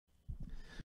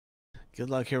Good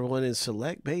luck, everyone, in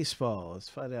Select Baseball. Let's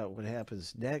find out what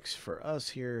happens next for us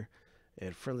here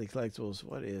at Friendly Collectibles.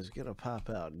 What is going to pop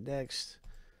out next?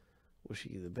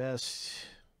 Wishing you the best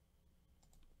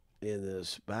in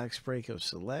this box break of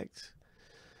Select.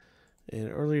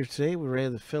 And earlier today, we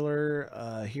ran the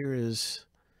filler. Here is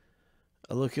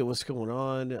a look at what's going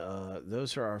on.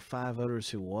 Those are our 5 owners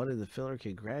who won in the filler.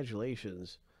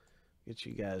 Congratulations. Get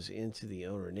you guys into the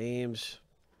owner names.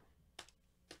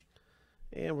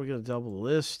 And we're going to double the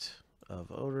list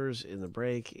of owners in the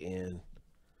break and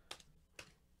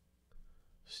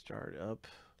start up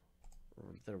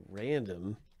the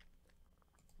random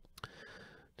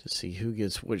to see who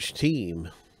gets which team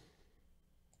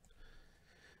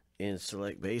in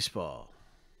Select Baseball.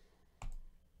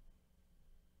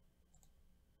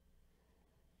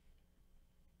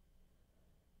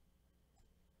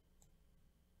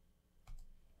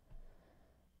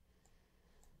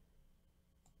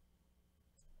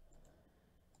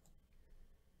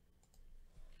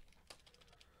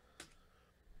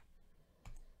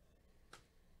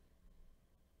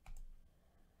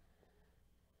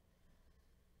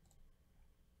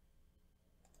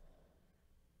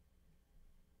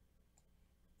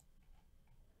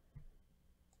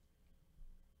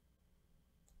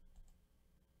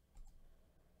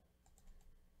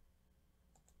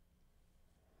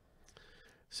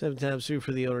 Seven times through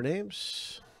for the owner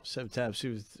names. 7 times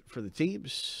through for the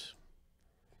teams.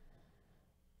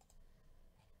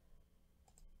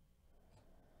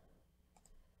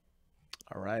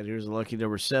 All right, here's lucky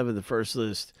number 7. The first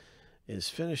list is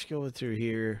finished going through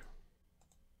here.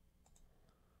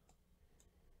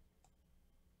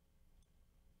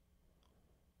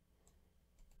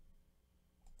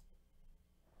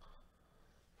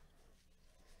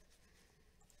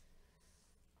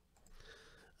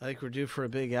 I think we're due for a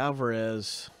big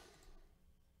Alvarez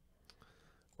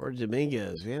or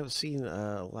Dominguez. We haven't seen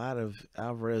a lot of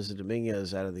Alvarez and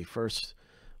Dominguez out of the first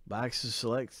box of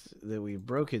Select that we've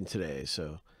broken today.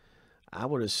 So I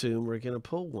would assume we're going to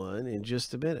pull one in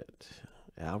just a minute.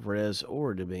 Alvarez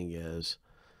or Dominguez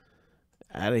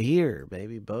out of here.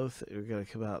 Maybe both are going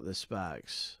to come out in this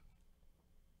box.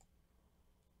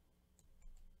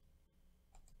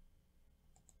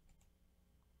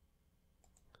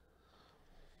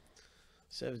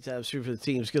 Seven times through for the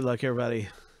teams. Good luck, everybody.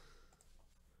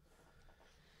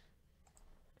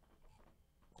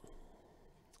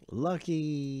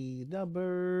 Lucky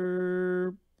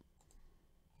number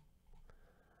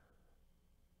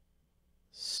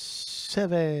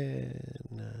 7.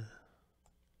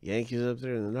 Yankees up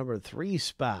there in the number 3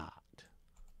 spot.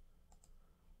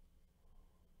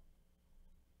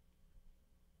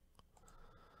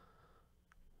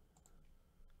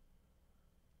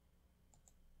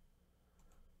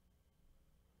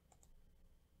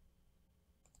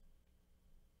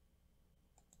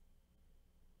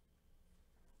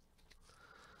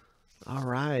 All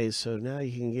right, so now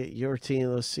you can get your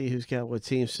team. Let's see who's got what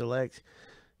team select.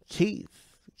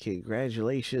 Keith,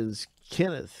 congratulations.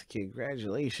 Kenneth,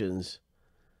 congratulations.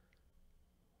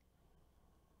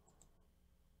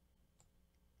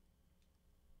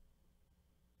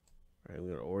 All right, I'm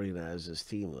going to organize this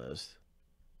team list.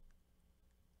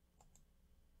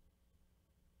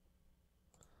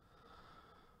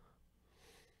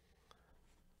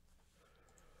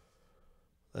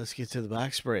 Let's get to the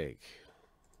box break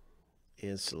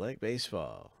in Select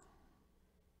Baseball.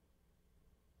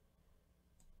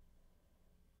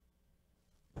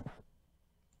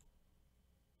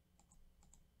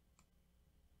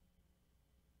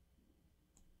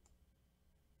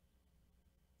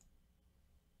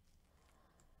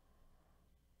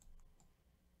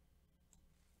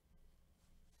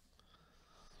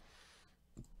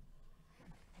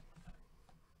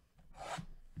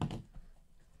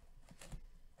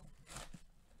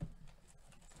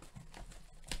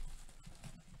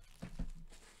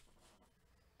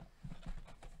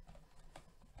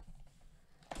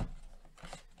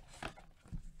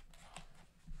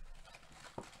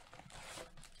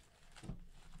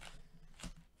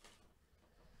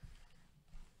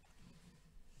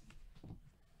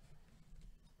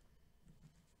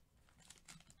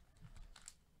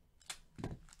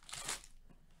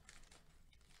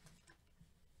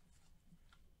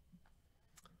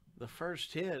 The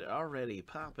first hit already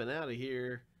popping out of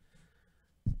here.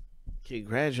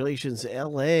 Congratulations,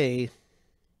 LA.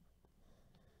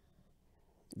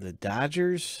 The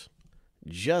Dodgers,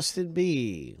 Justin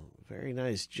B. Very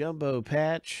nice jumbo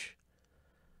patch.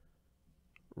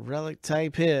 Relic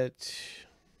type hit.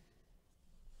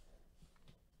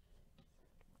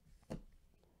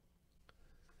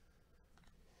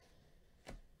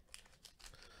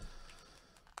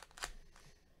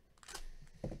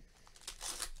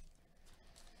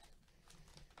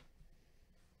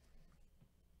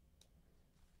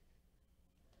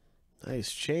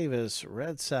 Nice Chavis,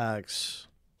 Red Sox.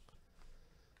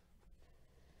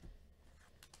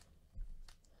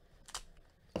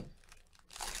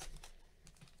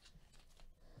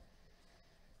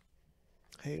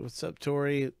 Hey, what's up,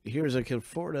 Tori? Here's a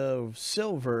Conforto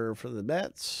Silver for the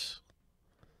Mets.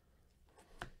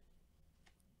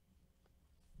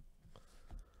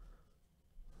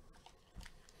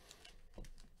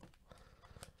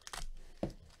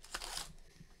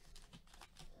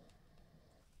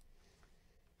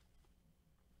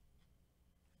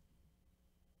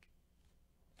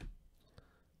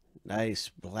 Nice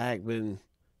Blackman,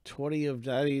 20 of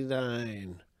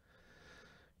 99.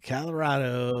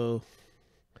 Colorado.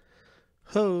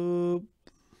 Hope.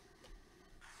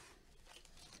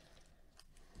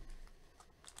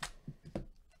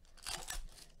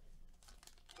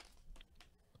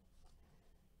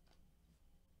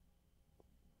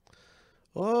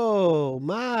 Oh,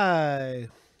 my.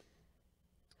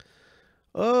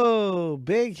 Oh,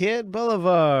 Big Hit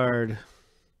Boulevard.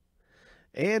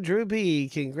 Andrew B.,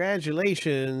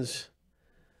 congratulations.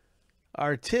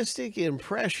 Artistic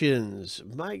Impressions.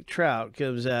 Mike Trout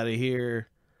comes out of here.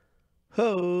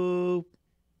 Ho.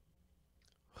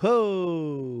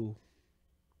 Ho.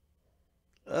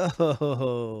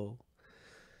 Oh.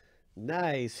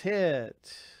 Nice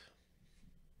hit.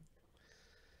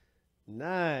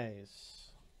 Nice.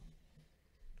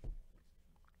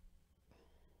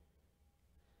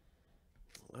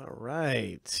 All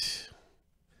right.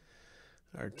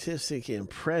 Artistic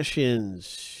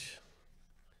Impressions.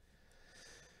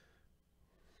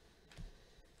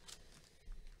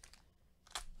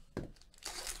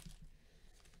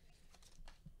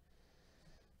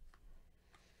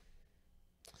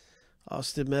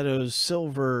 Austin Meadows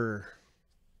Silver.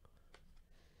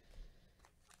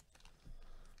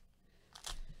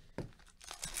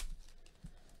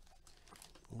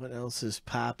 What else is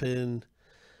popping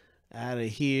out of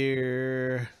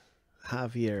here?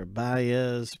 Javier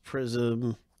Baez,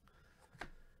 Prism,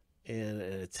 and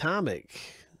an Atomic.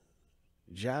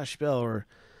 Josh Bell, or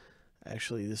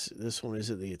actually this one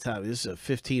isn't the Atomic. This is a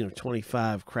 15 of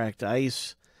 25 cracked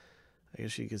ice. I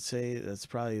guess you could say that's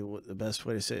probably what the best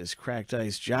way to say it is cracked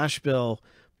ice. Josh Bell,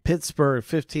 Pittsburgh,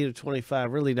 15 of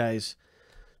 25. Really nice.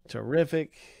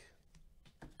 Terrific.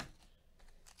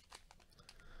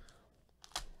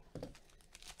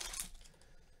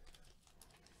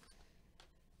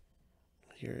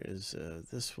 Here is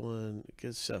this one.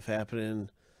 Good stuff happening.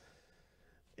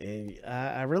 And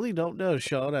I really don't know,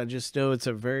 Sean. I just know it's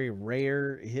a very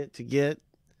rare hit to get,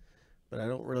 but I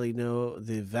don't really know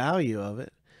the value of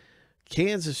it.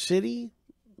 Kansas City,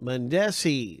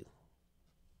 Mondesi.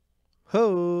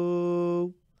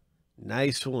 Ho!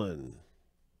 Nice one.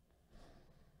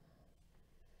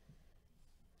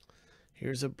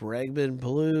 Here's a Bregman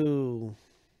Blue.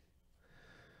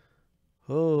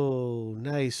 Oh,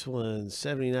 nice one.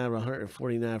 79 of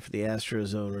 149 for the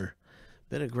Astros owner.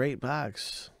 Been a great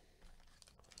box.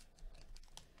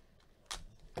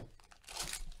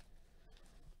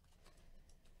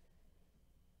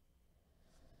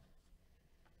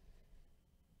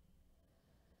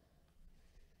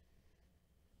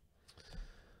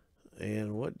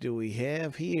 And what do we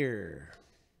have here?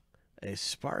 A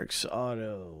Sparks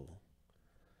auto.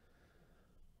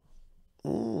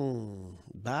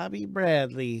 Bobby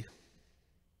Bradley.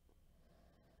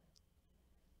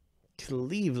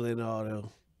 Cleveland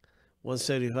auto.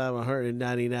 175,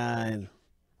 199.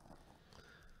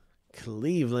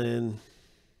 Cleveland.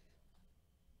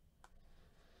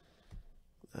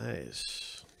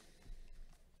 Nice.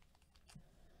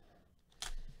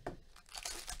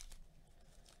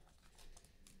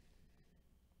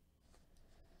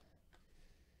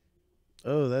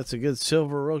 Oh, that's a good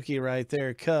silver rookie right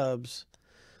there, Cubs.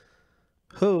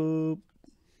 Hope.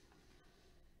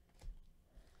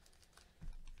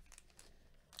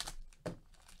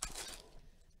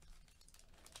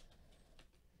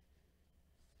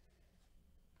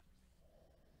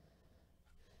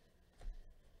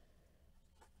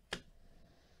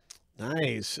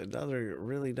 Nice. Another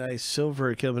really nice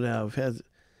silver coming out. We've had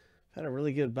a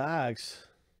really good box.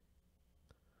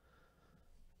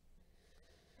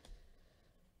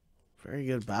 Very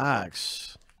good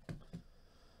box.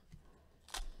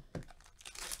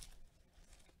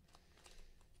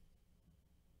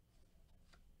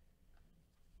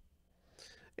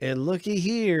 And looky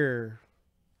here.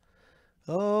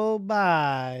 Oh,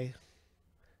 my.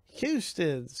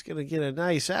 Houston's going to get a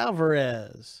nice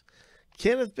Alvarez.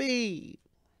 Kenneth B.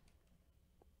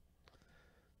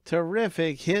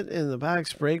 Terrific hit in the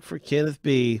box break for Kenneth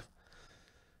B.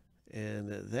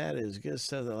 And that is good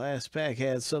stuff. The last pack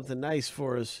had something nice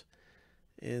for us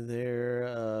in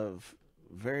there.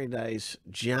 Very nice.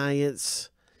 Giants,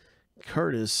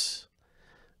 Curtis,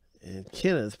 and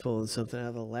Kenneth pulling something out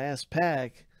of the last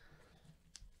pack.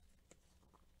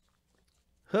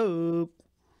 Hope.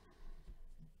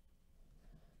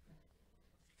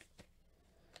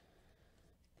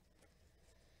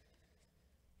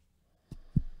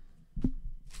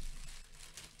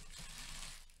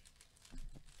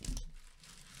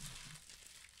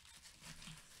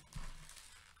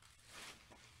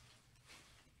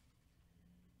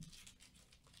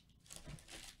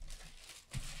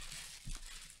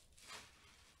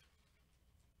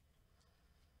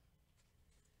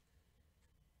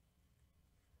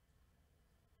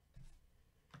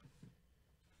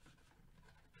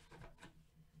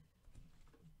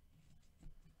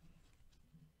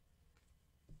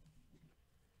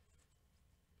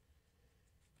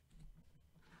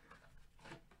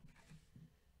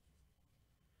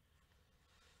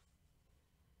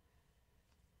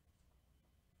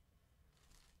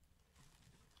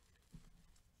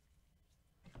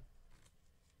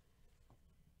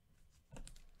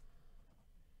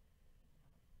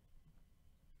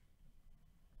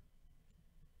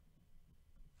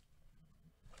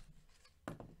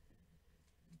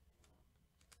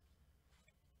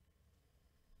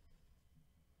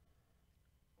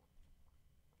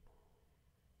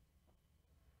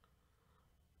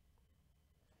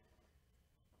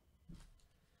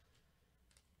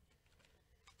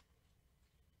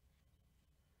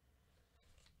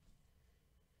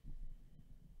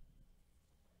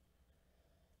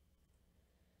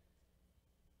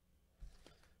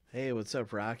 Hey, what's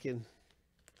up, Rockin'?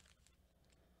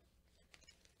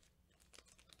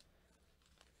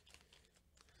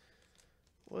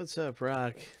 What's up,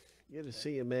 Rock? Good to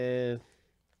see you, man.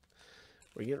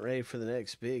 We're getting ready for the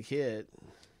next big hit.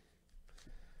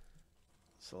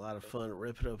 It's a lot of fun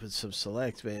ripping open some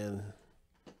Select, man.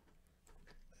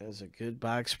 That was a good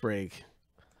box break.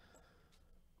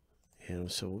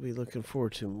 And so we'll be looking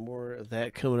forward to more of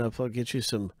that coming up. I'll get you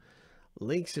some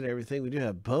links and everything. We do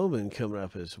have Bowman coming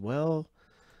up as well.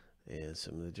 And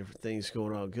some of the different things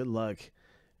going on. Good luck,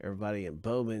 everybody in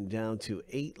Bowman. Down to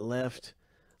 8 left.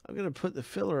 I'm going to put the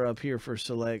filler up here for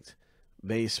Select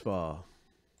Baseball.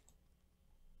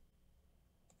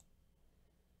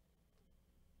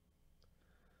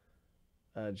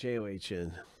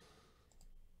 JOHN.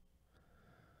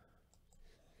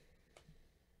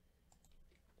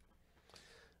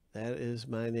 That is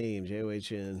my name,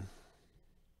 JOHN.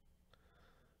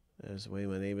 That is the way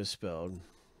my name is spelled.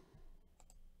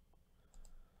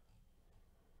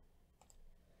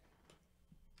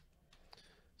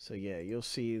 So, yeah, you'll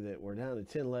see that we're down to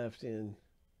 10 left in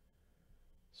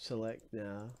Select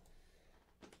now.